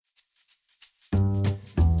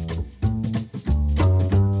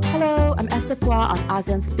Esther Phua on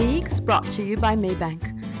ASEAN Speaks, brought to you by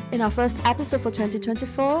Maybank. In our first episode for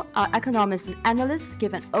 2024, our economists and analysts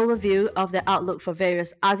give an overview of the outlook for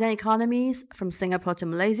various ASEAN economies, from Singapore to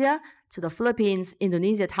Malaysia, to the Philippines,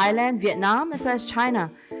 Indonesia, Thailand, Vietnam, as well as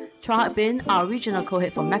China. Chua Hak, our regional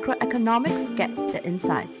co-head for macroeconomics, gets the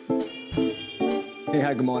insights. Hey,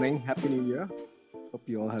 hi, good morning. Happy New Year. Hope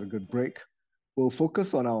you all had a good break. We'll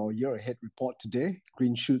focus on our year-ahead report today,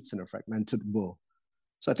 green shoots in a fragmented world.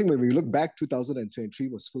 So I think when we look back, 2023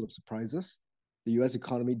 was full of surprises. The US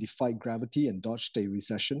economy defied gravity and dodged a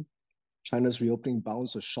recession. China's reopening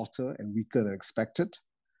bounce was shorter and weaker than expected.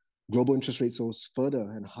 Global interest rates rose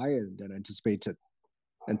further and higher than anticipated.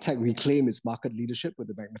 And tech reclaimed its market leadership with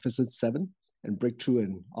the Magnificent Seven and breakthrough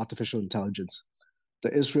in artificial intelligence.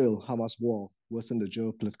 The Israel-Hamas war worsened the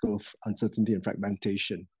geopolitical uncertainty and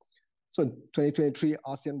fragmentation. So in 2023,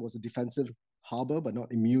 ASEAN was a defensive harbor, but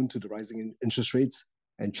not immune to the rising interest rates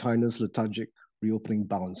and China's lethargic reopening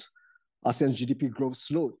bounce. ASEAN's GDP growth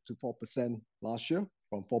slowed to 4% last year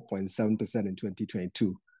from 4.7% in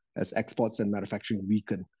 2022 as exports and manufacturing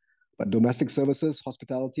weakened. But domestic services,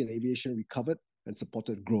 hospitality, and aviation recovered and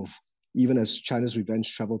supported growth, even as China's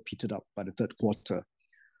revenge travel petered up by the third quarter.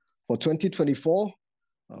 For 2024,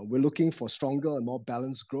 we're looking for stronger and more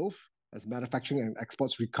balanced growth as manufacturing and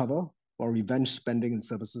exports recover while revenge spending and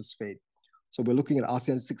services fade. So we're looking at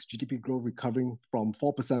ASEAN's 6 GDP growth recovering from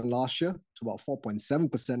 4% last year to about 4.7%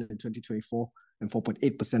 in 2024 and 4.8% in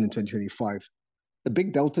 2025. The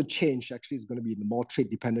big delta change actually is going to be in the more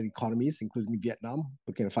trade-dependent economies, including Vietnam,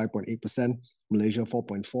 looking at 5.8%, Malaysia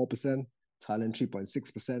 4.4%, Thailand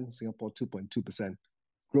 3.6%, Singapore 2.2%.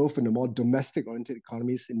 Growth in the more domestic-oriented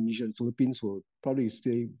economies, Indonesia and Philippines, will probably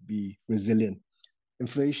still be resilient.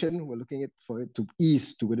 Inflation, we're looking for it to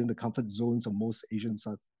ease to within the comfort zones of most Asian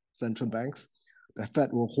central banks. The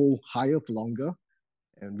Fed will hold higher for longer,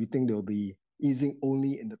 and we think they'll be easing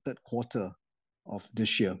only in the third quarter of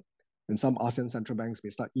this year. And some ASEAN central banks may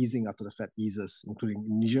start easing after the Fed eases, including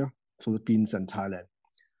Indonesia, Philippines, and Thailand.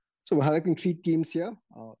 So we're highlighting 3 themes here.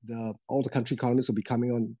 All the country economists will be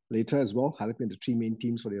coming on later as well, highlighting the 3 main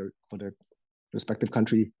themes for their respective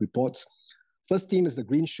country reports. First theme is the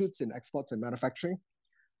green shoots in exports and manufacturing.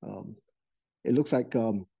 It looks like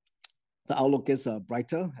the outlook is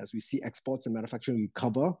brighter as we see exports and manufacturing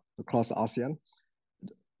recover across ASEAN.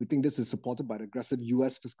 We think this is supported by the aggressive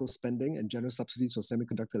US fiscal spending and general subsidies for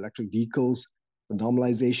semiconductor electric vehicles, the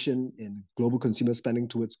normalization in global consumer spending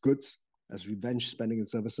towards goods as revenge spending and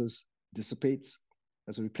services dissipates,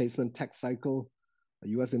 as a replacement tech cycle,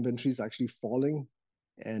 US inventories are actually falling,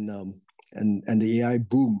 and the AI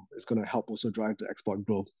boom is going to help also drive the export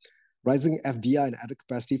growth. Rising FDI and added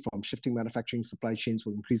capacity from shifting manufacturing supply chains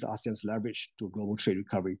will increase ASEAN's leverage to a global trade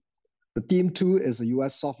recovery. The theme 2 is the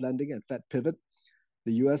US soft landing and Fed pivot.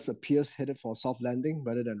 The US appears headed for a soft landing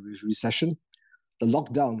rather than recession. The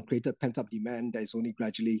lockdown created pent-up demand that is only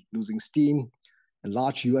gradually losing steam, and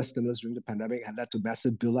large US stimulus during the pandemic had led to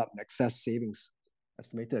massive build-up in excess savings,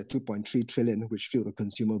 estimated at 2.3 trillion, which fueled a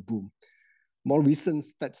consumer boom. More recent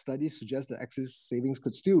Fed studies suggest that excess savings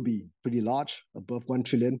could still be pretty large, above 1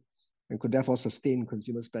 trillion, and could therefore sustain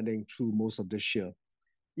consumer spending through most of this year.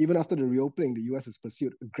 Even after the reopening, the US has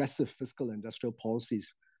pursued aggressive fiscal and industrial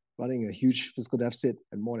policies, running a huge fiscal deficit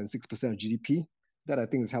at more than 6% of GDP. That, I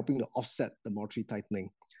think, is helping to offset the monetary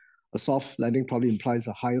tightening. A soft landing probably implies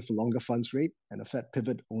a higher for longer funds rate and a Fed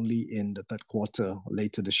pivot only in the third quarter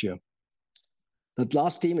later this year. The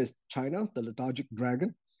last theme is China, the lethargic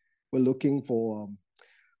dragon. We're looking for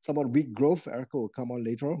somewhat weak growth. Erica will come on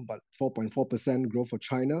later on, but 4.4% growth for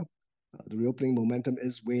China. The reopening momentum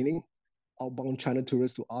is waning. Outbound China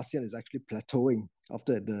tourists to ASEAN is actually plateauing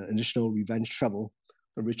after the initial revenge travel.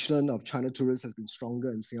 The return of China tourists has been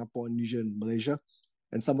stronger in Singapore, Indonesia, and Malaysia,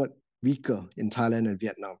 and somewhat weaker in Thailand and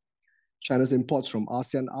Vietnam. China's imports from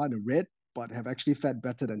ASEAN are in the red, but have actually fared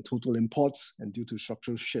better than total imports and due to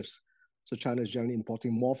structural shifts. So China is generally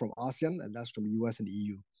importing more from ASEAN and less from the US and the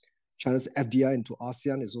EU. China's FDI into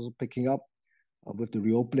ASEAN is also picking up with the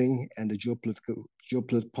reopening and the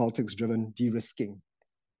geopolitics-driven de-risking.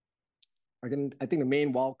 Again, I think the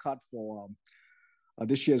main wildcard for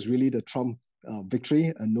this year is really the Trump victory,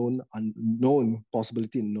 a unknown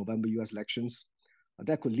possibility in November US elections.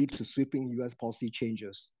 That could lead to sweeping US policy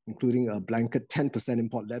changes, including a blanket 10%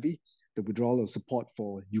 import levy, the withdrawal of support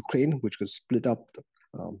for Ukraine, which could split up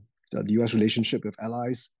the US relationship with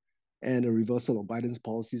allies, and a reversal of Biden's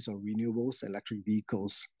policies on renewables and electric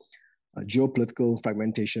vehicles. Geopolitical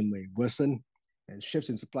fragmentation may worsen, and shifts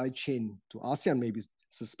in supply chain to ASEAN may be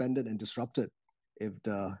suspended and disrupted if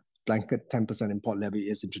the blanket 10% import levy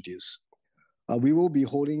is introduced. We will be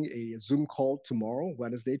holding a Zoom call tomorrow,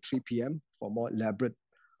 Wednesday, 3 p.m. for more elaborate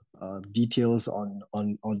details on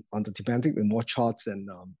the thematic with more charts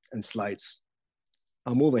and slides.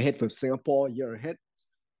 I'll move ahead with Singapore year ahead.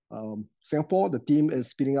 Singapore, the theme is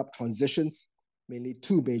speeding up transitions, mainly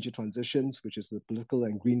two major transitions, which is the political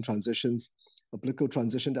and green transitions. A political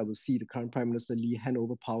transition that will see the current Prime Minister Lee hand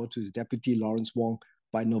over power to his deputy Lawrence Wong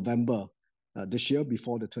by November this year,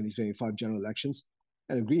 before the 2025 general elections.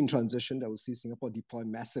 And a green transition that will see Singapore deploy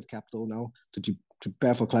massive capital now to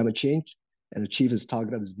prepare for climate change and achieve its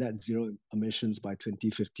target of its net zero emissions by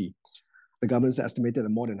 2050. The government's estimated that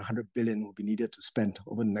more than 100 billion will be needed to spend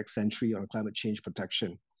over the next century on climate change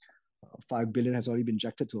protection. 5 billion has already been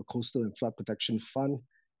injected to a coastal and flood protection fund.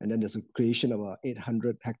 And then there's a creation of a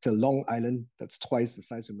 800-hectare Long Island that's twice the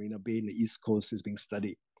size of Marina Bay in the East Coast is being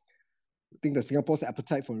studied. I think that Singapore's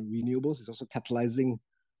appetite for renewables is also catalyzing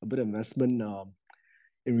a bit of investment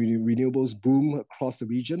in renewables boom across the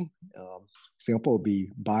region. Singapore will be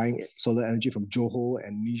buying solar energy from Johor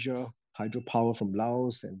and Indonesia, hydropower from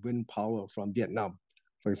Laos, and wind power from Vietnam.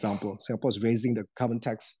 For example, Singapore is raising the carbon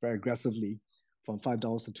tax very aggressively from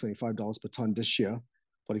 $5 to $25 per ton this year,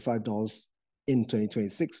 $45 in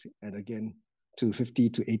 2026, and again to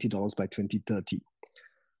 $50 to $80 by 2030.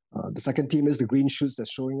 The second theme is the green shoots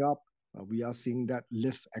that's showing up. We are seeing that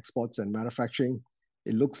lift exports and manufacturing.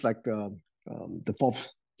 It looks like the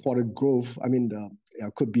fourth quarter growth,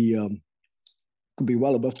 could be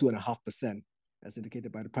well above 2.5%, as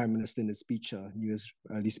indicated by the Prime Minister in his speech, New Year's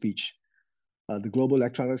early speech. The global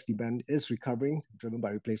electronics demand is recovering, driven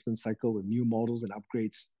by replacement cycle with new models and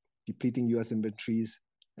upgrades, depleting US inventories,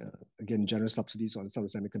 again, generous subsidies on some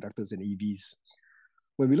of the semiconductors and EVs.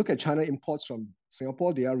 When we look at China imports from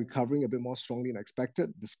Singapore, they are recovering a bit more strongly than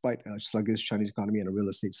expected, despite a sluggish Chinese economy and a real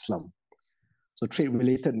estate slump. So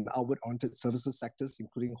trade-related and outward-oriented services sectors,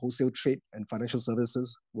 including wholesale trade and financial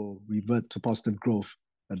services, will revert to positive growth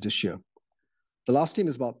this year. The last theme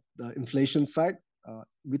is about the inflation side.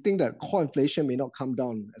 We think that core inflation may not come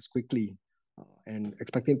down as quickly and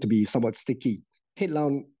expecting it to be somewhat sticky.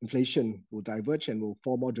 Headline inflation will diverge and will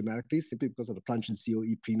fall more dramatically simply because of the plunge in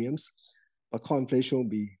COE premiums. But core inflation will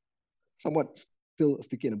be somewhat still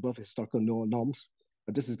sticky and above historical norms.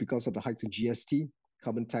 But this is because of the hikes in GST,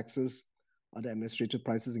 carbon taxes, other administrative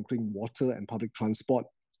prices, including water and public transport.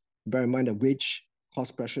 Bear in mind that wage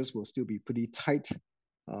cost pressures will still be pretty tight,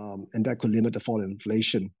 and that could limit the fall in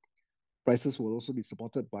inflation. Prices will also be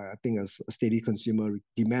supported by, I think, a steady consumer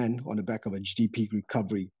demand on the back of a GDP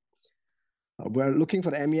recovery. We're looking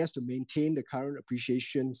for the MES to maintain the current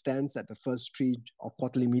appreciation stance at the first three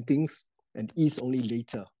quarterly meetings and ease only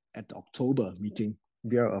later at the October meeting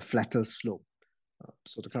via a flatter slope.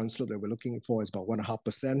 So the current slope that we're looking for is about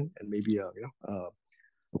 1.5% and maybe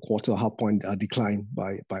a quarter, half point decline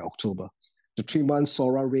by October. The 3-month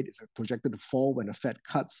SORA rate is projected to fall when the Fed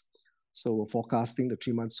cuts. So we're forecasting the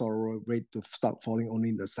 3-month SORA rate to start falling only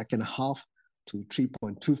in the second half to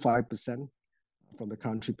 3.25% from the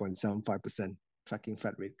current 3.75%, tracking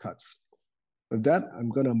Fed rate cuts. With that, I'm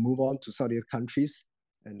going to move on to some of the countries,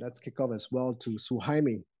 and let's kick off as well to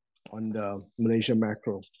Suhaimi on the Malaysia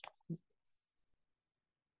macro.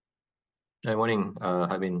 Good morning,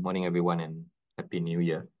 morning everyone, and Happy New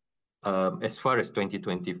Year. As far as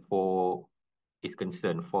 2024 is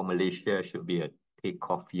concerned, for Malaysia should be a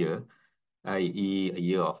take-off year, i.e. a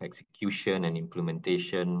year of execution and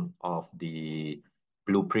implementation of the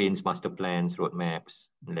blueprints, master plans, roadmaps,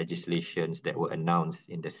 and legislations that were announced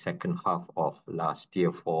in the second half of last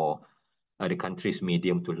year for the country's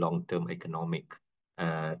medium to long-term economic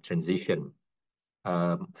transition.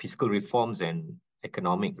 Fiscal reforms and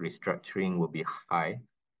economic restructuring will be high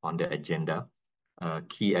on the agenda.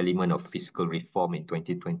 Key element of fiscal reform in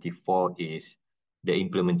 2024 is the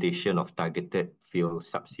implementation of targeted fuel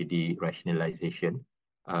subsidy rationalization,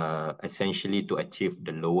 essentially to achieve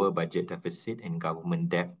the lower budget deficit and government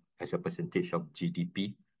debt as a percentage of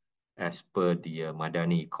GDP as per the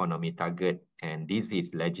Madani economy target. And this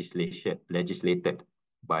is legislated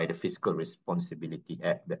by the Fiscal Responsibility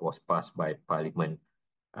Act that was passed by Parliament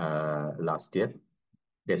last year.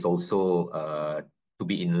 There's also to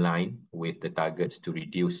be in line with the targets to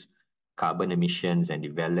reduce carbon emissions and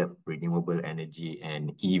develop renewable energy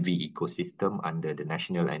and EV ecosystem under the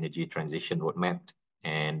National Energy Transition Roadmap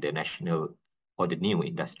and the new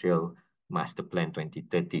Industrial Master Plan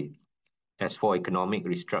 2030. As for economic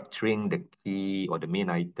restructuring, the key or the main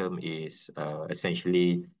item is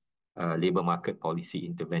essentially labor market policy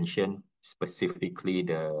intervention, specifically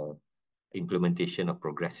the implementation of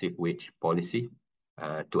progressive wage policy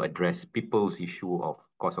to address people's issue of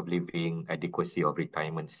cost of living, adequacy of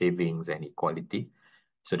retirement savings, and equality.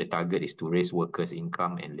 So the target is to raise workers'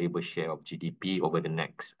 income and labor share of GDP over the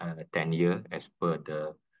next 10 years as per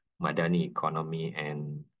the Madani economy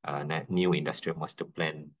and new industrial master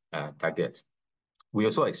plan targets. We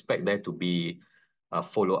also expect there to be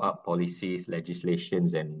follow-up policies,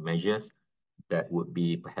 legislations, and measures that would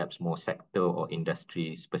be perhaps more sector or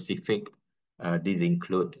industry specific. These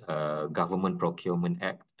include Government Procurement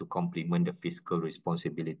Act to complement the Fiscal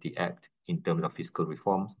Responsibility Act in terms of fiscal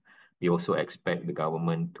reforms. We also expect the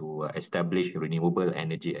government to establish renewable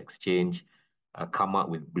energy exchange, come up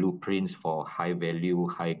with blueprints for high value,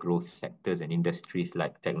 high growth sectors and industries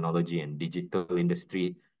like technology and digital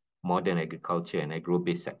industry, modern agriculture and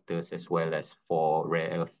agro-based sectors, as well as for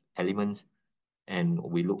rare earth elements. And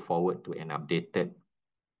we look forward to an updated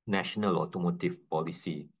national automotive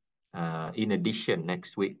policy. In addition,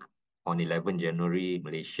 next week on 11 January,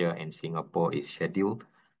 Malaysia and Singapore is scheduled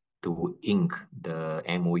to ink the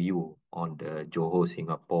MOU on the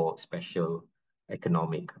Johor-Singapore Special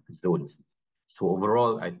Economic Zones. So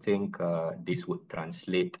overall, I think this would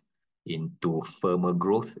translate into firmer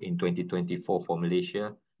growth in 2024 for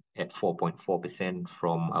Malaysia at 4.4%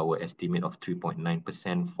 from our estimate of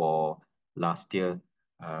 3.9% for last year.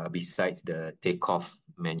 Besides the takeoff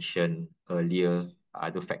mentioned earlier,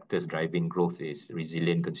 other factors driving growth is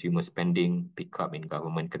resilient consumer spending, pickup in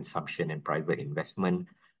government consumption and private investment,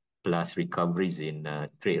 plus recoveries in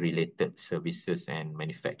trade-related services and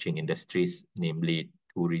manufacturing industries, namely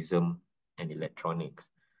tourism and electronics.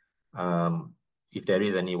 If there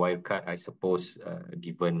is any wildcard, I suppose,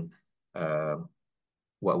 given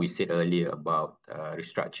what we said earlier about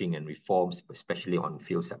restructuring and reforms, especially on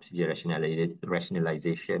fuel subsidy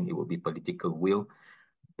rationalization, it will be political will.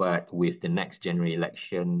 But with the next general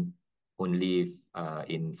election, only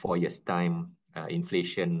in 4 years' time,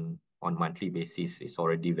 inflation on monthly basis is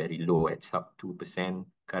already very low at sub 2%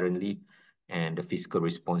 currently, and the Fiscal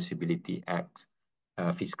Responsibility Act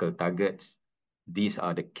fiscal targets, these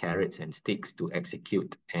are the carrots and sticks to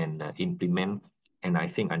execute and implement. And I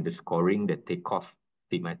think underscoring the takeoff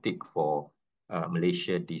thematic for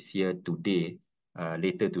Malaysia this year today,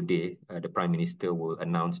 later today, the Prime Minister will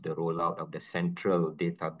announce the rollout of the Central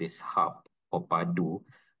Database Hub, or PADU,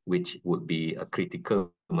 which would be a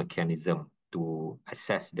critical mechanism to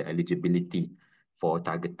assess the eligibility for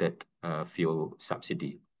targeted fuel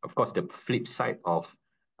subsidy. Of course, the flip side of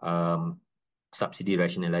subsidy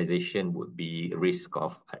rationalization would be risk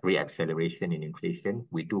of reacceleration in inflation.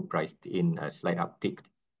 We do price in a slight uptick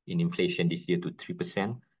in inflation this year to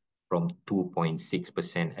 3% from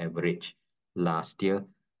 2.6% average last year.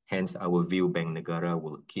 Hence, our view, Bank Negara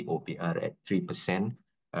will keep OPR at 3%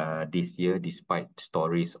 this year, despite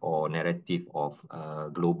stories or narrative of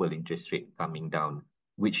global interest rate coming down,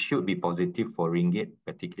 which should be positive for ringgit,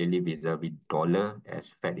 particularly vis-a-vis dollar, as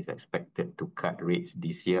Fed is expected to cut rates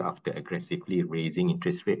this year after aggressively raising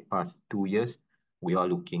interest rate past 2 years. We are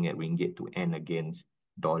looking at ringgit to end against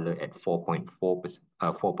dollar at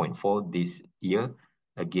 4.4 this year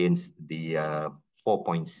against the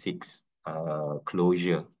 4.6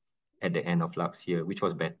 closure at the end of last year, which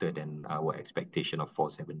was better than our expectation of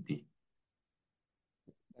 470.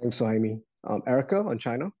 Thanks, Suhaimi. Erica, on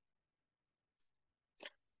China?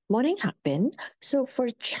 Morning, Hak Bin. So for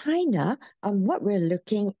China, what we're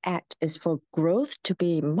looking at is for growth to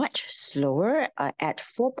be much slower at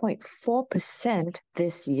 4.4%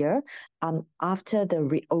 this year after the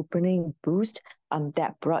reopening boost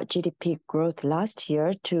that brought GDP growth last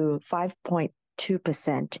year to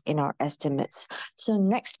 5.2% in our estimates. So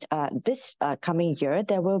next, this coming year,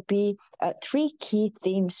 there will be 3 key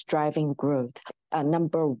themes driving growth.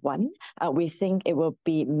 Number one, we think it will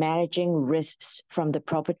be managing risks from the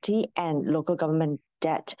property and local government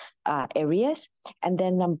debt areas. And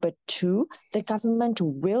then number two, the government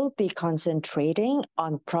will be concentrating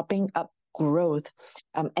on propping up growth.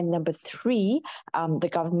 And number three, the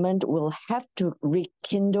government will have to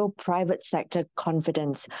rekindle private sector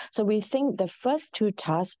confidence. So we think the first 2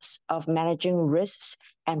 tasks of managing risks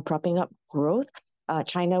and propping up growth,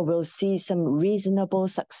 China will see some reasonable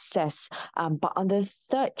success. But on the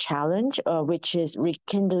third challenge, which is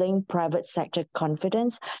rekindling private sector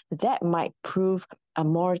confidence, that might prove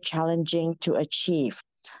more challenging to achieve.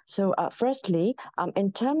 So firstly,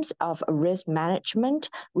 in terms of risk management,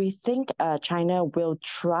 we think China will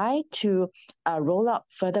try to roll out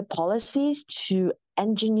further policies to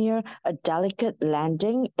engineer a delicate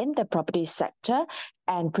landing in the property sector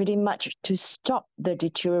and pretty much to stop the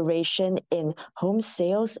deterioration in home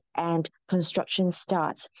sales and construction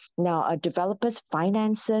starts. Now, developers'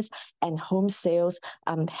 finances and home sales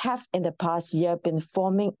have in the past year been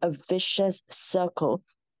forming a vicious circle.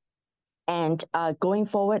 And going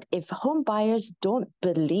forward, if home buyers don't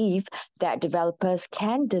believe that developers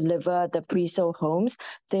can deliver the pre-sold homes,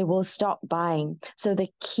 they will stop buying. So the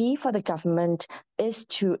key for the government is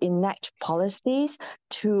to enact policies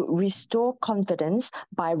to restore confidence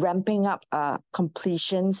by ramping up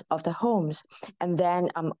completions of the homes. And then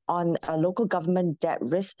on local government debt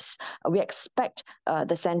risks, we expect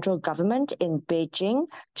the central government in Beijing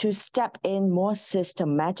to step in more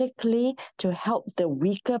systematically to help the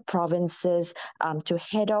weaker provinces to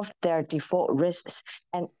head off their default risks,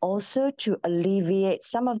 and also to alleviate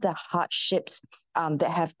some of the hardships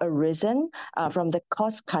that have arisen from the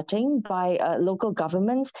cost cutting by local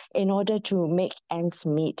governments in order to make ends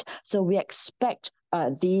meet. So we expect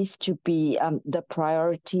these to be the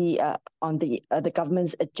priority on the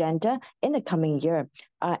government's agenda in the coming year.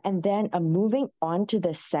 And then moving on to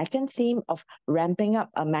the second theme of ramping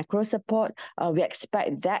up macro support, we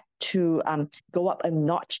expect that to go up a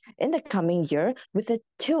notch in the coming year with a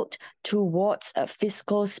tilt towards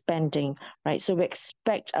fiscal spending, right? So we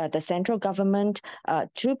expect the central government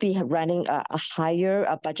to be running a higher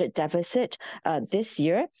budget deficit this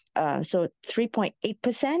year, so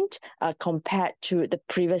 3.8% compared to the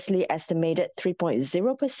previously estimated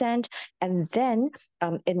 3.0%. And then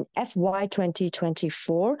in FY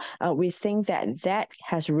 2024, we think that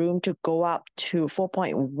has room to go up to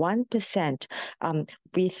 4.1%.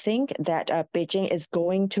 We think that Beijing is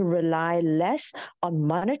going to rely less on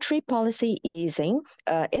monetary policy easing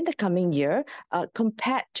in the coming year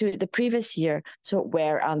compared to the previous year, so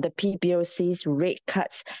where the PBOC's rate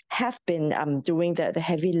cuts have been doing the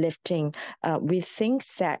heavy lifting. We think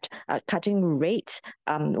that cutting rates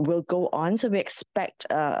will go on, so we expect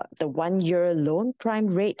the one-year loan prime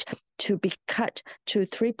rate to be cut to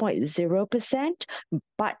 3.0%,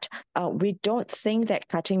 but we don't think that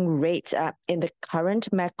cutting rates in the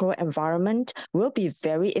current macro environment will be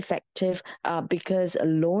very effective because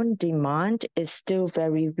loan demand is still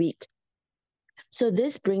very weak. So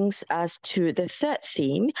this brings us to the third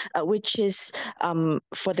theme, which is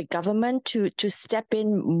for the government to step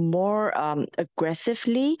in more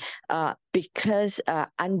aggressively because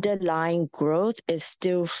underlying growth is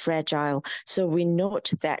still fragile. So we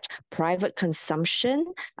note that private consumption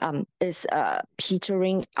is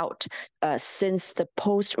petering out since the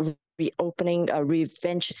post-reopening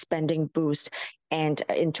revenge spending boost. And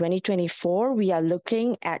in 2024, we are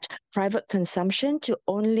looking at private consumption to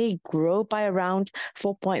only grow by around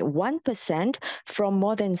 4.1% from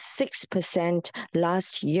more than 6%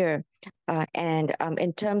 last year. And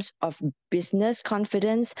in terms of business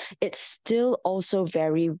confidence, it's still also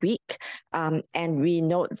very weak. And we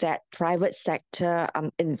note that private sector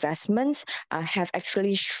investments have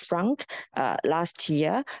actually shrunk last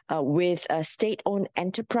year with state-owned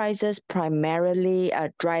enterprises primarily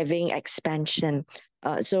driving expansion.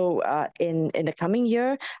 So in the coming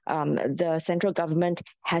year, the central government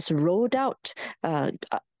has rolled out a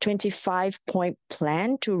 25-point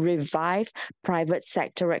plan to revive private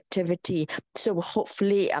sector activity. So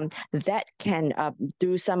hopefully that can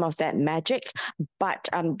do some of that magic. But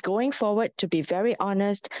going forward, to be very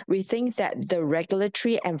honest, we think that the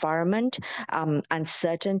regulatory environment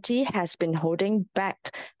uncertainty has been holding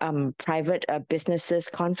back private businesses'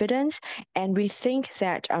 confidence. And we think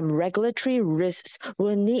that regulatory risks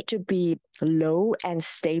will need to be low and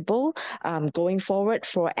stable going forward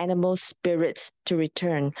for animal spirits to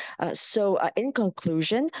return. So in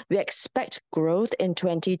conclusion, we expect growth in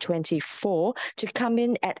 2024 to come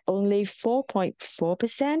in at only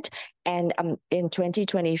 4.4% and in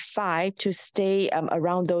 2025 to stay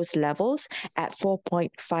around those levels at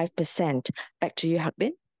 4.5%. Back to you, Hak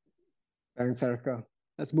Bin. Thanks, Erica.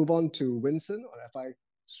 Let's move on to Winson on FI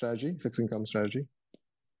strategy, fixed income strategy.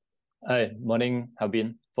 Hi, morning, Hak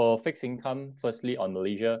Bin. For fixed income, firstly on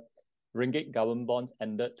Malaysia, ringgit government bonds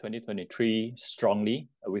ended 2023 strongly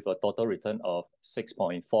with a total return of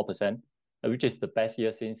 6.4%, which is the best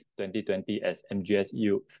year since 2020 as MGS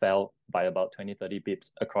yield fell by about 20-30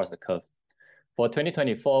 pips across the curve. For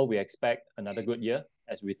 2024, we expect another good year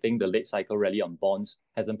as we think the late cycle rally on bonds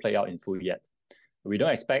hasn't played out in full yet. We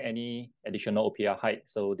don't expect any additional OPR hike,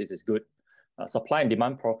 so this is good. Supply and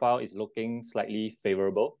demand profile is looking slightly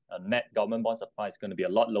favorable. Net government bond supply is going to be a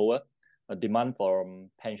lot lower. Demand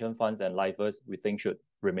from pension funds and lifers we think should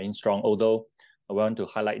remain strong, although I want to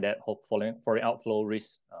highlight that foreign outflow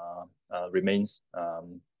risk remains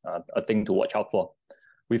a thing to watch out for.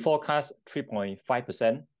 We forecast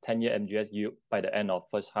 3.5% 10-year MGS yield by the end of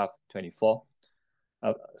first half 24.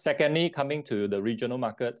 Secondly, coming to the regional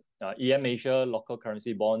market, EM Asia local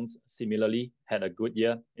currency bonds similarly had a good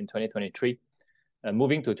year in 2023.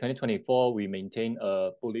 Moving to 2024, we maintain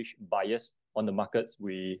a bullish bias on the markets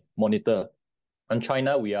we monitor. On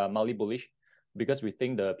China, we are mildly bullish because we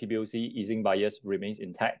think the PBOC easing bias remains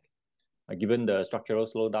intact. Given the structural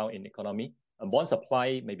slowdown in economy, bond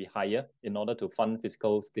supply may be higher in order to fund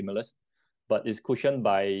fiscal stimulus, but is cushioned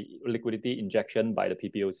by liquidity injection by the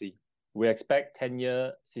PBOC. We expect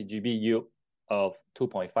 10-year CGB yield of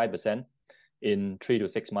 2.5% in 3 to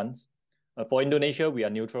 6 months. For Indonesia, we are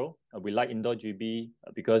neutral. We like Indo GB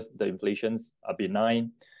because the inflations are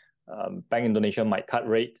benign. Bank Indonesia might cut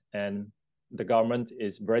rate, and the government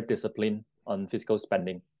is very disciplined on fiscal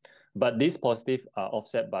spending. But these positives are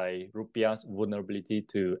offset by rupiah's vulnerability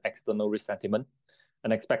to external risk sentiment,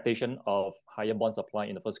 an expectation of higher bond supply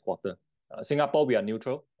in the first quarter. Singapore, we are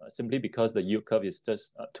neutral, simply because the yield curve is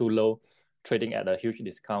just too low, trading at a huge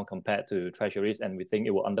discount compared to treasuries, and we think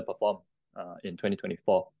it will underperform in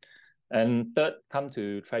 2024. And third, come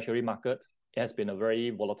to treasury market. It has been a very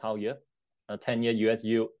volatile year. 10-year US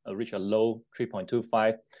yield reached a low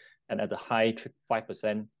 3.25 and at the high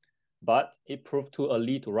 5%. But it proved too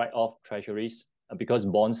early to write off treasuries because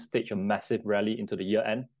bonds staged a massive rally into the year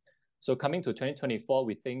end. So coming to 2024,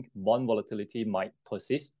 we think bond volatility might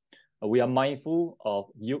persist. We are mindful of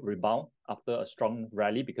yield rebound after a strong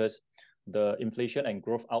rally because the inflation and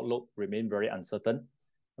growth outlook remain very uncertain.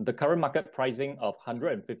 The current market pricing of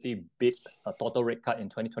 150 bp total rate cut in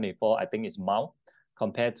 2024, I think, is mild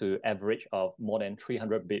compared to average of more than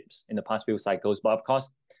 300 bps in the past few cycles. But of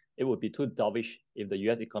course, it would be too dovish if the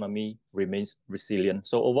US economy remains resilient.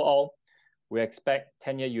 So overall, we expect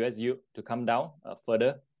 10-year US yield to come down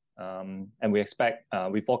further, and we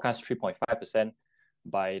forecast 3.5%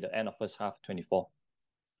 by the end of first half 24.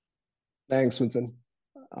 Thanks, Winson.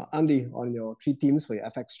 Andy, on your 3 themes for your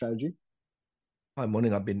FX strategy. Hi,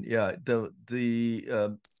 morning, Abin. Yeah,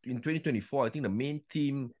 in 2024, I think the main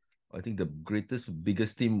theme, I think the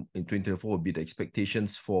biggest theme in 2024 would be the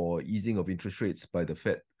expectations for easing of interest rates by the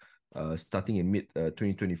Fed starting in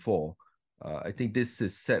mid-2024. I think this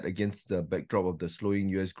is set against the backdrop of the slowing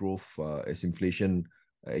US growth as inflation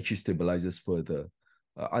actually stabilizes further.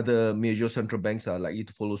 Other major central banks are likely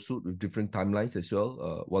to follow suit with different timelines as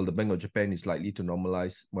well, while the Bank of Japan is likely to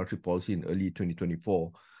normalize monetary policy in early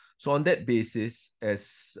 2024. So on that basis, as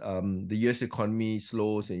the US economy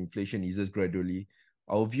slows and inflation eases gradually,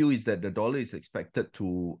 our view is that the dollar is expected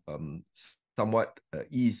to somewhat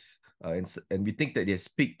ease, and we think that it has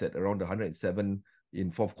peaked at around 107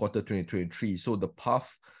 in fourth quarter 2023. So the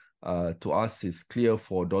path to us is clear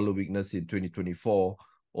for dollar weakness in 2024,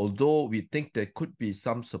 although we think there could be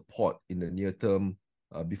some support in the near term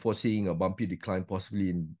before seeing a bumpy decline, possibly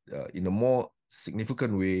in a more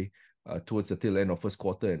significant way towards the tail end of first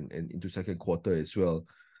quarter and into second quarter as well.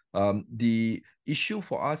 The issue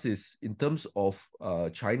for us is in terms of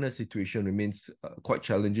China's situation remains quite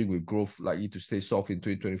challenging, with growth likely to stay soft in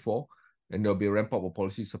 2024, and there'll be a ramp up of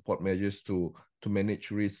policy support measures to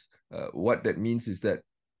manage risk. What that means is that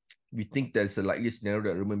we think there's a likely scenario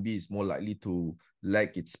that renminbi is more likely to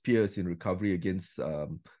lag its peers in recovery against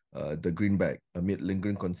the greenback amid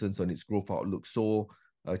lingering concerns on its growth outlook. So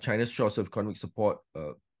China's choice of economic support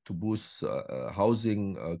to boost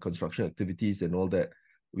housing, construction activities and all that,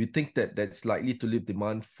 we think that that's likely to lift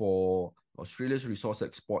demand for Australia's resource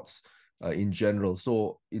exports in general.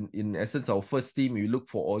 So in essence, our first theme, we look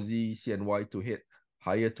for Aussie CNY to hit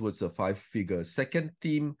higher towards the 5 figures. Second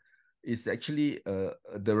theme is actually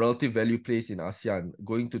the relative value plays in ASEAN.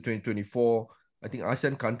 Going to 2024, I think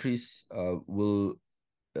ASEAN countries will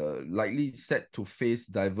likely set to face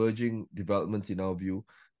diverging developments in our view.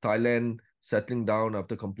 Thailand settling down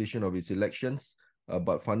after completion of its elections,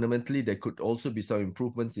 but fundamentally there could also be some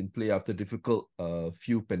improvements in play after difficult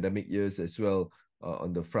few pandemic years as well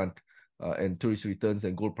on the front, and tourist returns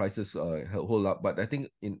and gold prices hold up. But I think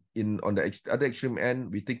on the other extreme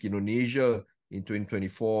end, we think Indonesia in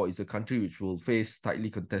 2024 is a country which will face tightly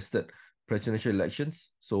contested presidential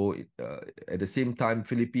elections. So at the same time,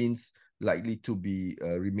 Philippines likely to be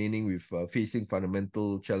remaining with facing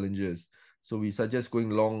fundamental challenges. So we suggest going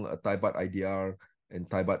long Thai baht IDR and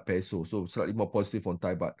Thai baht peso. So slightly more positive on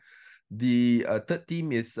Thai baht. The third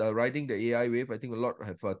theme is riding the AI wave. I think a lot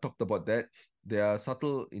have talked about that. There are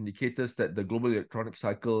subtle indicators that the global electronic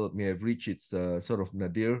cycle may have reached its sort of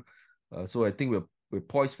nadir. So I think we're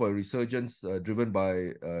poised for a resurgence driven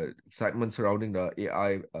by excitement surrounding the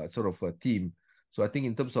AI sort of theme. So I think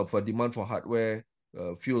in terms of demand for hardware,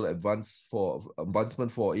 fuel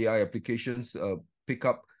advancement for AI applications, pick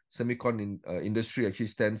up semicon industry actually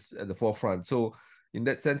stands at the forefront. So in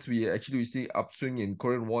that sense, we see upswing in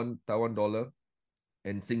Korean won, Taiwan dollar,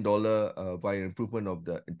 and Sing dollar via improvement of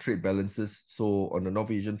the trade balances. So on the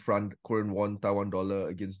North Asian front, Korean won, Taiwan dollar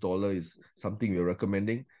against dollar is something we're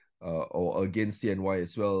recommending. or against CNY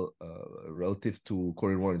as well, relative to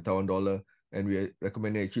Korean won and Taiwan dollar, and we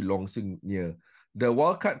recommend actually long swing near. The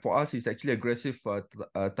wildcard for us is actually aggressive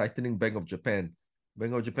tightening Bank of Japan.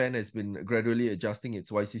 Bank of Japan has been gradually adjusting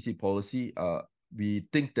its YCC policy. We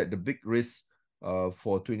think that the big risk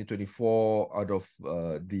for 2024 out of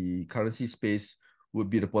the currency space would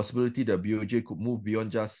be the possibility that BOJ could move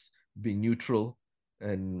beyond just being neutral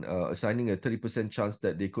and assigning a 30% chance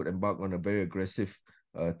that they could embark on a very aggressive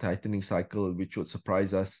tightening cycle, which would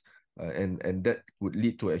surprise us, and that would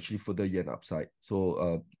lead to actually further yen upside.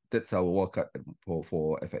 So that's our wildcard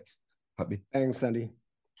for FX. Habib. Thanks, Sandy.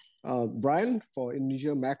 Brian, for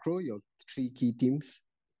Indonesia macro, your 3 key themes.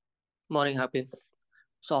 Morning, Habib.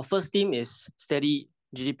 So our first theme is steady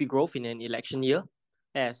GDP growth in an election year,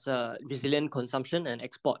 as resilient consumption and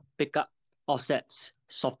export pickup offsets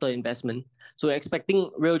softer investment. So we're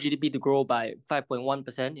expecting real GDP to grow by 5.1%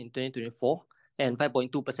 in 2024 and 5.2%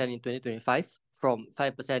 in 2025 from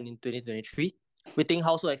 5% in 2023. We think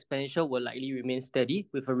household expenditure will likely remain steady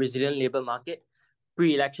with a resilient labour market,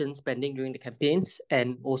 pre-election spending during the campaigns,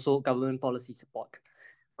 and also government policy support.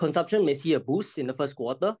 Consumption may see a boost in the first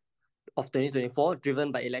quarter of 2024,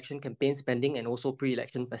 driven by election campaign spending and also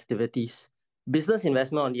pre-election festivities. Business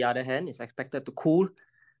investment, on the other hand, is expected to cool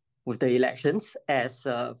with the elections as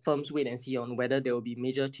firms wait and see on whether there will be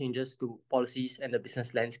major changes to policies and the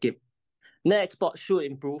business landscape. Net export should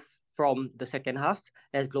improve from the second half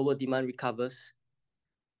as global demand recovers.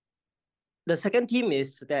 The second theme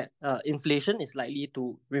is that inflation is likely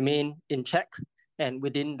to remain in check and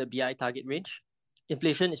within the BI target range.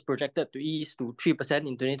 Inflation is projected to ease to 3%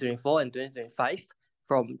 in 2024 and 2025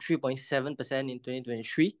 from 3.7% in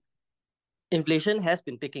 2023. Inflation has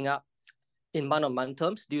been picking up in month-on-month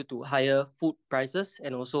terms due to higher food prices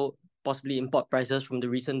and also possibly import prices from the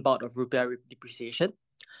recent bout of rupiah depreciation.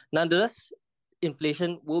 Nonetheless,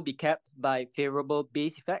 inflation will be capped by favorable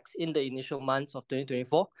base effects in the initial months of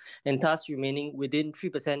 2024 and thus remaining within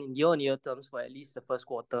 3% in year-on-year terms for at least the first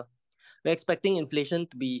quarter. We're expecting inflation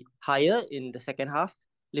to be higher in the second half,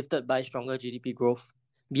 lifted by stronger GDP growth.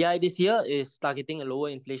 BI this year is targeting a lower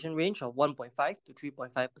inflation range of 1.5 to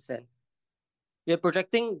 3.5%. We are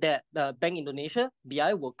projecting that Bank Indonesia,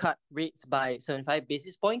 BI, will cut rates by 75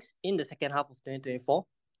 basis points in the second half of 2024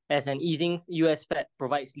 as an easing US Fed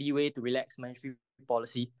provides leeway to relax monetary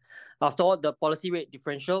policy. After all, the policy rate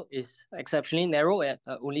differential is exceptionally narrow at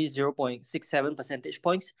only 0.67 percentage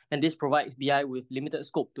points, and this provides BI with limited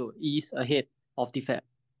scope to ease ahead of the Fed.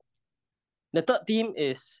 The third theme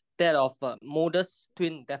is that of modest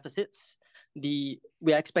twin deficits. We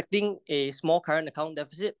are expecting a small current account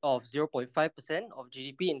deficit of 0.5% of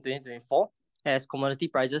GDP in 2024 as commodity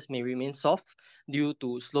prices may remain soft due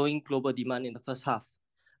to slowing global demand in the first half.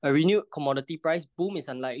 A renewed commodity price boom is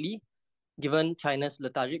unlikely given China's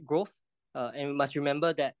lethargic growth, and we must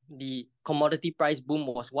remember that the commodity price boom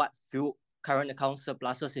was what fueled current account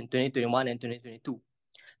surpluses in 2021 and 2022.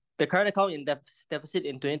 The current account in deficit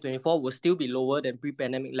in 2024 will still be lower than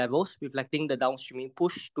pre-pandemic levels, reflecting the downstreaming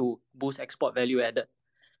push to boost export value added.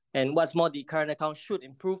 And what's more, the current account should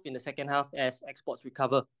improve in the second half as exports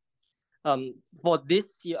recover. For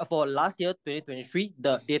last year, 2023,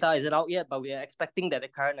 the data isn't out yet, but we are expecting that the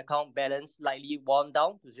current account balance likely wound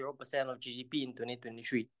down to 0% of GDP in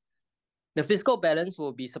 2023. The fiscal balance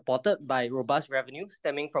will be supported by robust revenue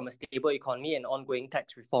stemming from a stable economy and ongoing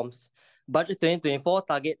tax reforms. Budget 2024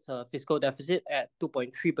 targets a fiscal deficit at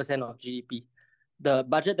 2.3% of GDP. The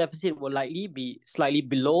budget deficit will likely be slightly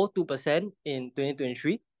below 2% in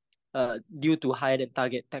 2023 due to higher than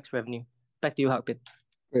target tax revenue. Back to you, Hak Bin.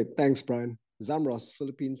 Great, thanks, Brian. Zamros,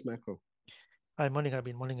 Philippines macro. Hi, morning, Hak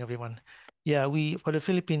Bin. Morning, everyone. Yeah, for the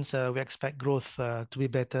Philippines, we expect growth to be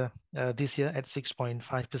better this year at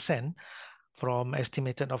 6.5% from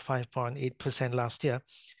estimated of 5.8% last year.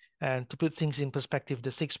 And to put things in perspective,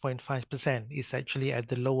 the 6.5% is actually at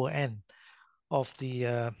the lower end of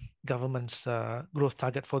the government's growth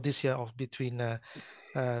target for this year of between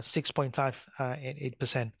 6.5 and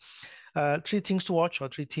 8%. Three things to watch, or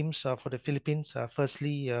three themes for the Philippines.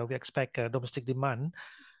 Firstly, we expect domestic demand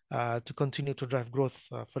to continue to drive growth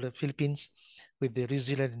for the Philippines with the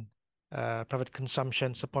resilient private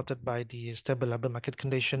consumption supported by the stable labor market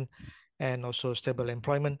condition and also stable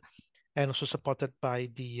employment, and also supported by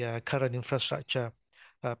the current infrastructure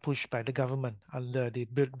pushed by the government under the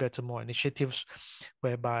Build Better More initiatives,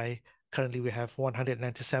 whereby currently we have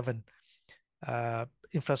 197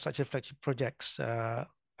 infrastructure flagship projects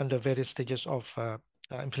under various stages of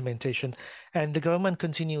implementation. And the government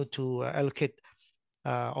continue to allocate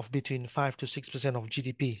of between 5 to 6% of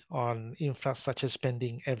GDP on infrastructure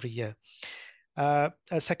spending every year.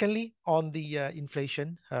 Secondly, on the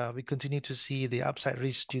inflation, we continue to see the upside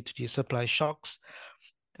risk due to the supply shocks.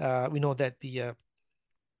 We know that the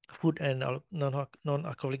food and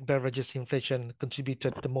non-alcoholic beverages inflation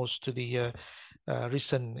contributed the most to the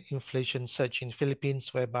recent inflation surge in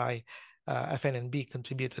Philippines, whereby FNB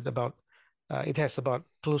contributed about, it has about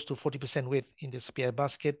close to 40% weight in the CPI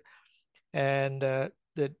basket. And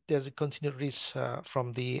there's a continued risk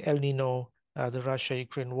from the El Nino, the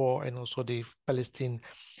Russia-Ukraine war, and also the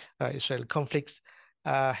Palestine-Israel conflicts.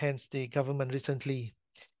 Hence, the government recently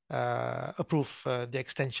approved the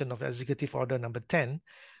extension of Executive Order number 10,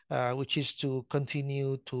 which is to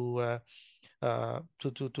continue to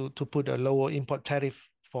put a lower import tariff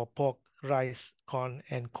for pork, rice, corn,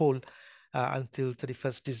 and coal until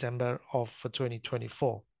 31st December of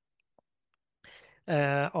 2024.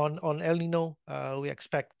 On El Nino, we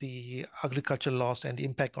expect the agricultural loss and the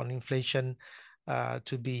impact on inflation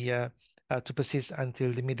to persist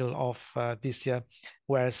until the middle of this year,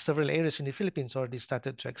 where several areas in the Philippines already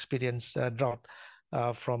started to experience drought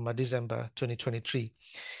from December 2023.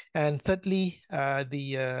 And thirdly,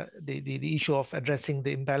 the issue of addressing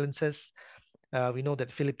the imbalances. We know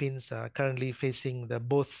that Philippines are currently facing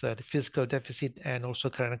both the fiscal deficit and also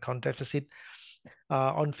current account deficit.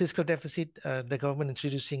 On fiscal deficit, the government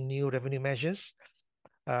introducing new revenue measures.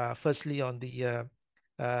 Firstly, on the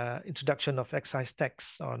introduction of excise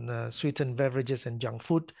tax on sweetened beverages and junk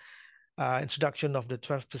food, introduction of the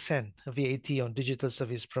 12% VAT on digital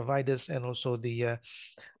service providers, and also the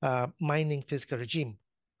mining fiscal regime,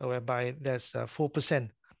 whereby there's 4%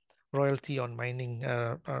 royalty on mining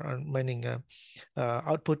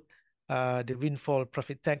output, the windfall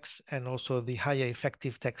profit tax, and also the higher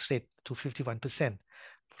effective tax rate to 51%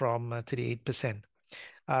 from 38%.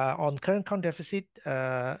 On current account deficit,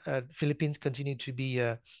 Philippines continue to be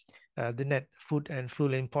the net food and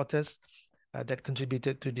fuel importers that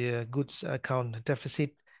contributed to the goods account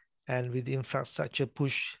deficit. And with the infrastructure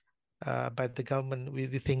push by the government, we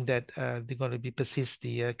think that they're going to be persist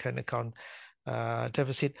the current account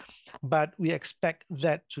deficit. But we expect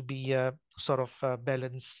that to be sort of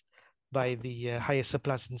balanced by the higher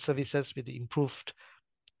surplus in services with the improved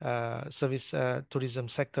service tourism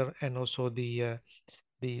sector, and also the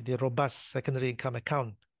robust secondary income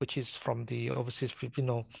account, which is from the overseas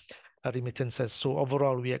Filipino remittances. So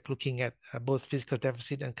overall, we are looking at both fiscal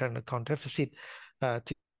deficit and current account deficit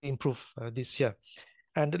to improve this year.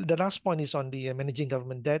 And the last point is on the managing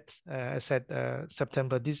government debt. As said,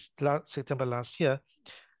 September last year,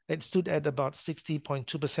 it stood at about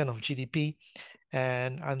 60.2% of GDP.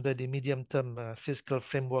 And under the medium-term fiscal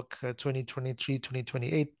framework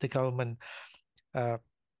 2023-2028, the government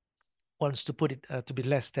wants to put it to be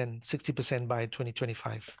less than 60% by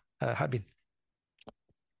 2025. Habin.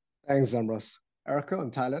 Thanks, Zamros. Erica,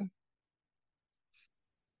 on Thailand?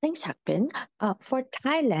 Thanks, Hak Bin. For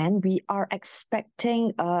Thailand, we are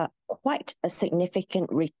expecting quite a significant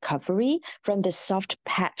recovery from the soft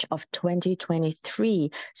patch of 2023.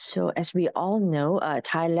 So as we all know,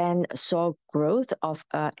 Thailand saw growth of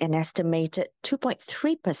an estimated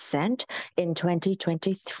 2.3% in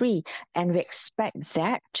 2023, and we expect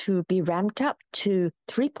that to be ramped up to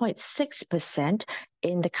 3.6%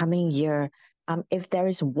 in the coming year. If there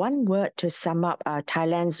is one word to sum up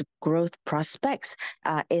Thailand's growth prospects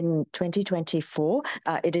in 2024,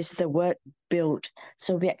 it is the word build.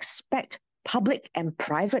 So we expect public and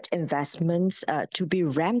private investments to be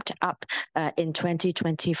ramped up in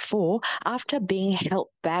 2024 after being held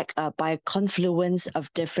back by a confluence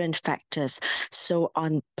of different factors. So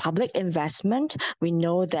on public investment, we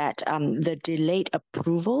know that the delayed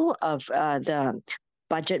approval of the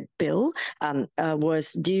budget bill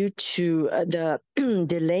was due to the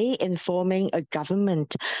delay in forming a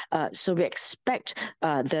government. So we expect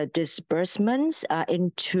the disbursements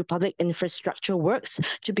into public infrastructure works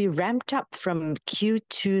to be ramped up from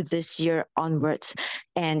Q2 this year onwards.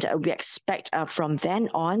 And we expect from then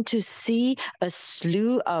on to see a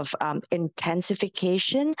slew of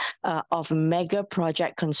intensification of mega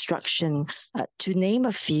project construction. To name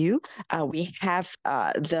a few, we have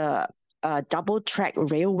the double-track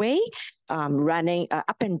railway running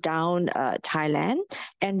up and down Thailand.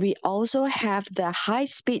 And we also have the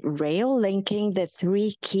high-speed rail linking the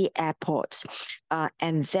 3 key airports.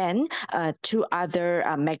 And then 2 other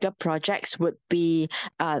mega projects would be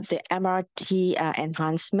the MRT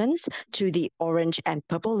enhancements to the orange and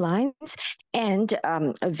purple lines, and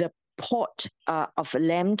the port of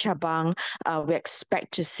Lem Chabang, we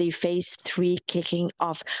expect to see phase 3 kicking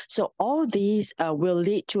off. So all these will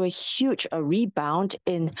lead to a huge rebound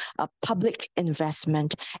in public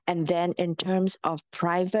investment. And then in terms of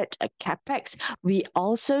private capex, we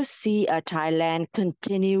also see Thailand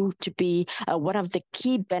continue to be one of the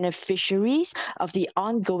key beneficiaries of the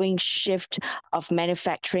ongoing shift of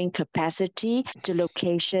manufacturing capacity to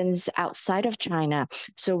locations outside of China.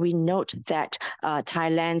 So we note that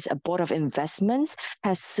Thailand's Board of Investments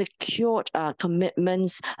has secured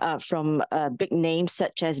commitments from big names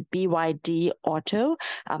such as BYD Auto,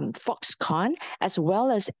 Foxconn, as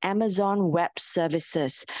well as Amazon Web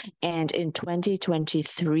Services. And in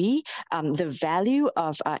 2023, the value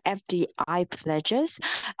of FDI pledges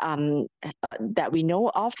that we know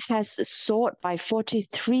of has soared by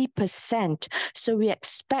 43%. So we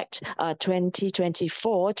expect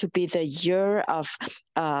 2024 to be the year of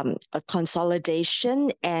a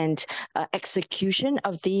consolidation and execution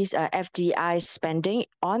of these FDI spending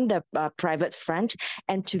on the private front.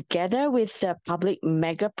 And together with the public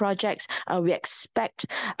mega projects, we expect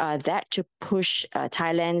that to push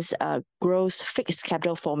Thailand's gross fixed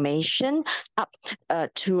capital formation up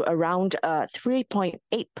to around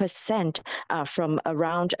 3.8% from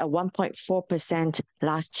around 1.4%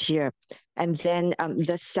 last year. And then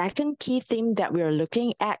the second key theme that we're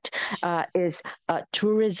looking at is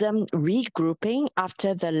tourism regrouping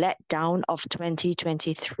after the letdown of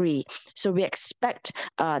 2023. So we expect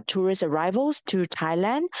tourist arrivals to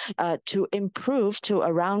Thailand to improve to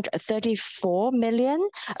around 34 million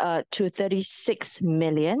to 36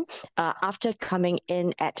 million after coming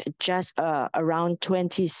in at just around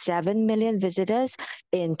 27 million visitors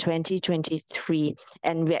in 2023.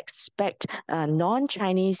 And we expect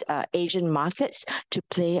non-Chinese Asian markets to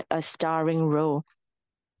play a starring role.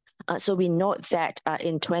 So we note that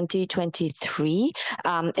in 2023,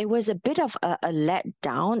 it was a bit of a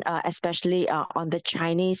letdown, especially on the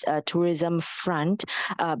Chinese tourism front,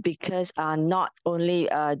 because not only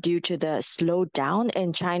due to the slowdown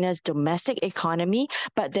in China's domestic economy,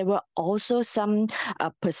 but there were also some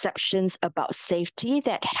perceptions about safety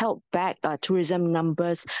that held back tourism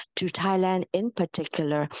numbers to Thailand in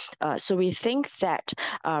particular. So we think that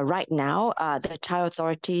right now, the Thai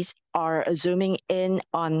authorities are zooming in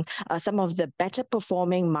on some of the better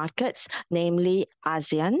performing markets, namely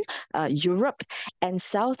ASEAN, Europe, and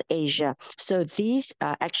South Asia. So these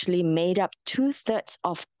actually made up 2/3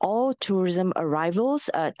 of all tourism arrivals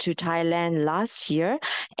to Thailand last year,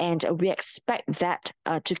 and we expect that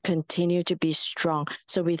to continue to be strong.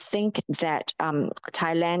 So we think that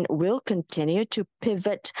Thailand will continue to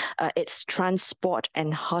pivot its transport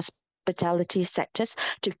and hospitality sectors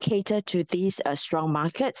to cater to these strong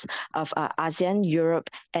markets of ASEAN, Europe,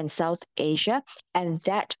 and South Asia, and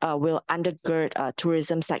that will undergird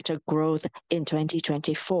tourism sector growth in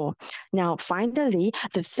 2024. Now, finally,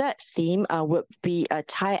 the third theme would be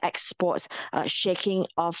Thai exports shaking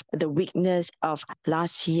off the weakness of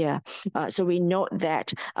last year. So we note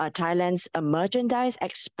that Thailand's merchandise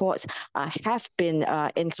exports have been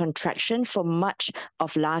in contraction for much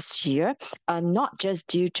of last year, not just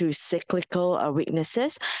due to cyclical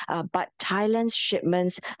weaknesses, but Thailand's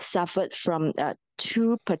shipments suffered from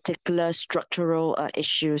two particular structural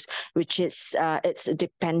issues, which is its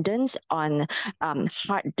dependence on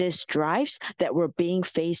hard disk drives that were being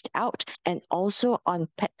phased out, and also on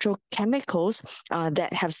petrochemicals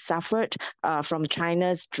that have suffered from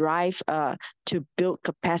China's drive to build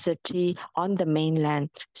capacity on the mainland.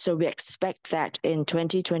 So we expect that in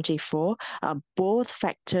 2024, both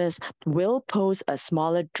factors will pose a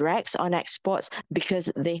smaller drags on exports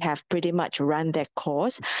because they have pretty much run their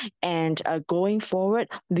course. And going forward,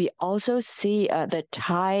 we also see the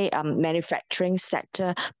Thai manufacturing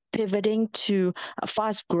sector pivoting to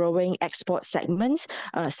fast-growing export segments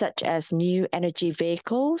such as new energy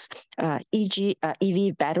vehicles,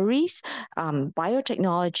 EV batteries,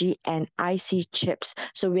 biotechnology, and IC chips.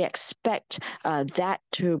 So we expect that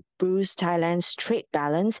to boost Thailand's trade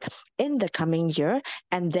balance in the coming year.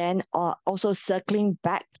 And then also circling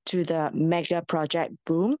back to the mega project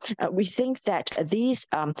boom, we think that these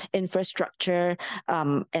infrastructure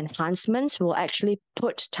enhancements will actually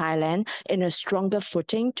put Thailand in a stronger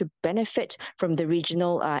footing to benefit from the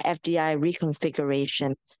regional FDI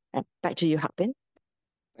reconfiguration. Back to you, Hak Bin.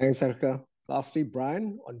 Thanks, Erica. Lastly,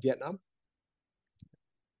 Brian on Vietnam.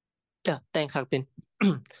 Yeah, thanks, Hak Bin.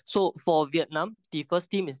 So for Vietnam, the first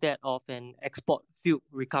theme is that of an export-fueled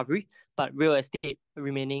recovery, but real estate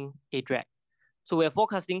remaining a drag. So we're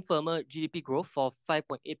forecasting firmer GDP growth of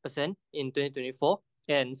 5.8% in 2024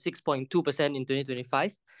 and 6.2% in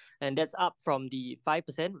 2025, and that's up from the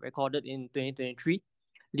 5% recorded in 2023.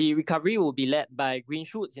 The recovery will be led by green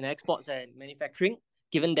shoots in exports and manufacturing,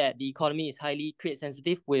 given that the economy is highly trade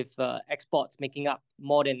sensitive, with exports making up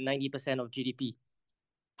more than 90% of GDP.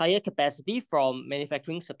 Higher capacity from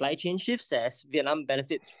manufacturing supply chain shifts as Vietnam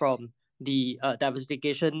benefits from the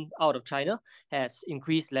diversification out of China has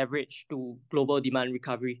increased leverage to global demand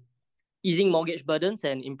recovery. Easing mortgage burdens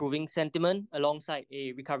and improving sentiment alongside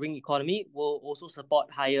a recovering economy will also support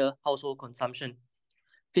higher household consumption.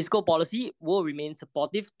 Fiscal policy will remain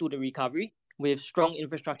supportive to the recovery, with strong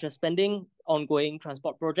infrastructure spending, ongoing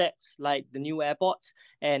transport projects like the new airports,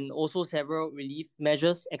 and also several relief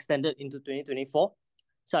measures extended into 2024,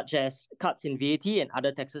 such as cuts in VAT and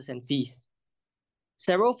other taxes and fees.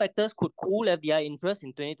 Several factors could cool FDI interest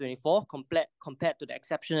in 2024 compared to the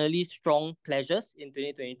exceptionally strong pleasures in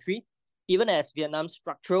 2023, even as Vietnam's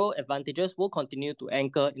structural advantages will continue to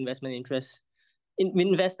anchor investment interests.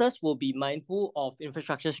 Investors will be mindful of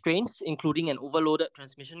infrastructure strains, including an overloaded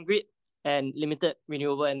transmission grid and limited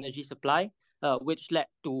renewable energy supply, which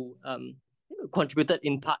contributed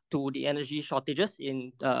in part to the energy shortages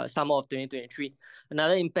in summer of 2023.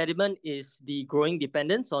 Another impediment is the growing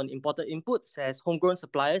dependence on imported inputs, as homegrown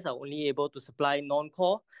suppliers are only able to supply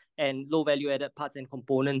non-core and low value-added parts and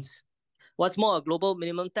components. What's more, a global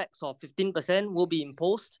minimum tax of 15% will be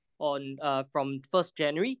imposed on from 1st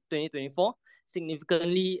January 2024,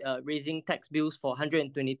 significantly raising tax bills for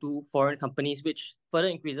 122 foreign companies, which further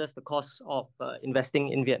increases the cost of investing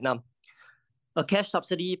in Vietnam. A cash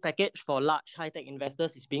subsidy package for large high-tech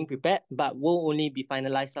investors is being prepared, but will only be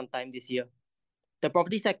finalized sometime this year. The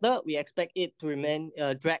property sector, we expect it to remain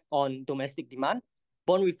drag on domestic demand.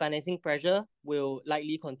 Bond refinancing pressure will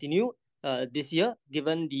likely continue this year,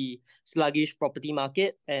 given the sluggish property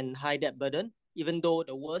market and high debt burden, even though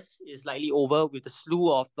the worst is likely over, with a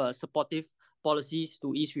slew of supportive policies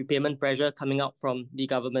to ease repayment pressure coming out from the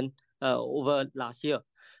government over last year.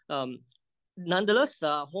 Nonetheless,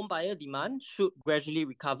 home buyer demand should gradually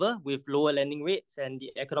recover with lower lending rates and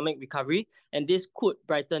the economic recovery, and this could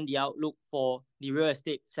brighten the outlook for the real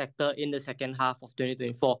estate sector in the second half of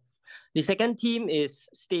 2024. The second theme is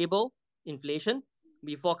stable inflation.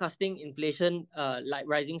 We're forecasting inflation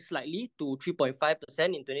rising slightly to 3.5%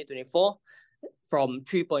 in 2024 from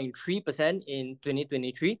 3.3% in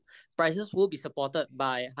 2023. Prices will be supported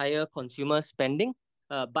by higher consumer spending,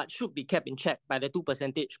 but should be kept in check by the 2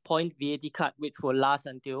 percentage point VAT cut, which will last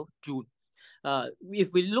until June.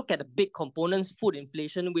 If we look at the big components, food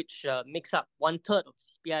inflation, which makes up 1/3 of the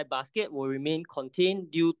CPI basket, will remain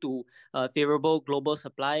contained due to favorable global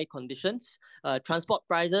supply conditions. Transport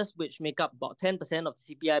prices, which make up about 10% of the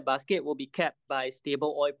CPI basket, will be capped by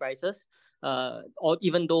stable oil prices, or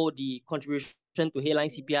even though the contribution to headline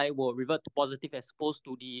CPI will revert to positive as opposed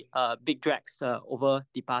to the big drags over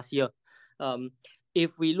the past year.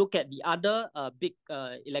 If we look at the other big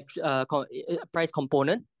price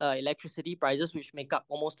component, electricity prices, which make up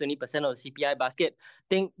almost 20% of the CPI basket, I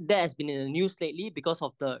think that has been in the news lately because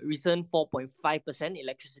of the recent 4.5%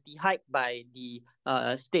 electricity hike by the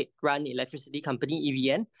state-run electricity company,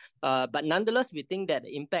 EVN. But nonetheless, we think that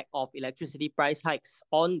the impact of electricity price hikes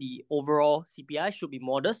on the overall CPI should be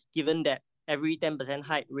modest, given that every 10%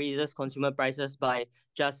 hike raises consumer prices by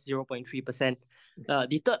just 0.3%.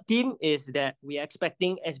 The third theme is that we are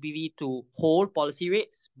expecting SBV to hold policy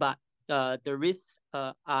rates, but the risks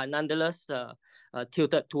are nonetheless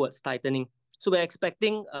tilted towards tightening. So we're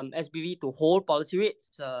expecting SBV to hold policy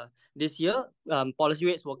rates this year. Policy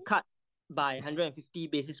rates were cut by 150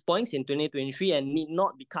 basis points in 2023 and need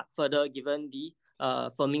not be cut further given the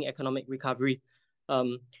firming economic recovery.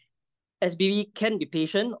 SBV can be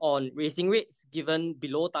patient on raising rates given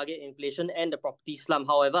below target inflation and the property slump.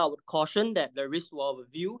 However, I would caution that the risk to our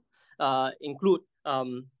view include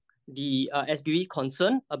the SBV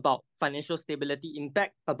concern about financial stability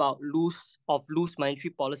impact, about loose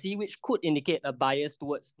monetary policy, which could indicate a bias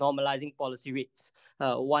towards normalizing policy rates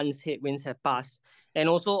once headwinds have passed. And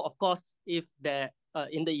also, of course, if there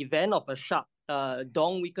in the event of a sharp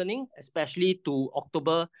dong weakening, especially to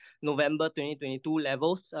October-November 2022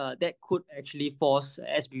 levels, that could actually force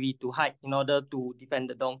SBV to hike in order to defend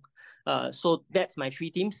the dong. So that's my three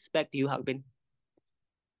themes. Back to you, Hak Bin.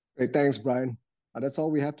 Great, thanks, Brian. That's all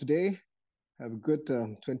we have today. Have a good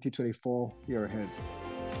 2024 year ahead.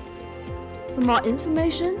 For more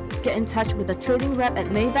information, get in touch with the trading rep at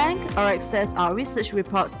Maybank or access our research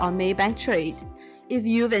reports on Maybank Trade. If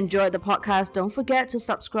you've enjoyed the podcast, don't forget to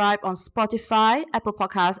subscribe on Spotify, Apple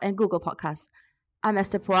Podcasts, and Google Podcasts. I'm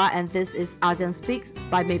Esther Phua, and this is ASEAN Speaks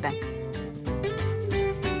by Maybank.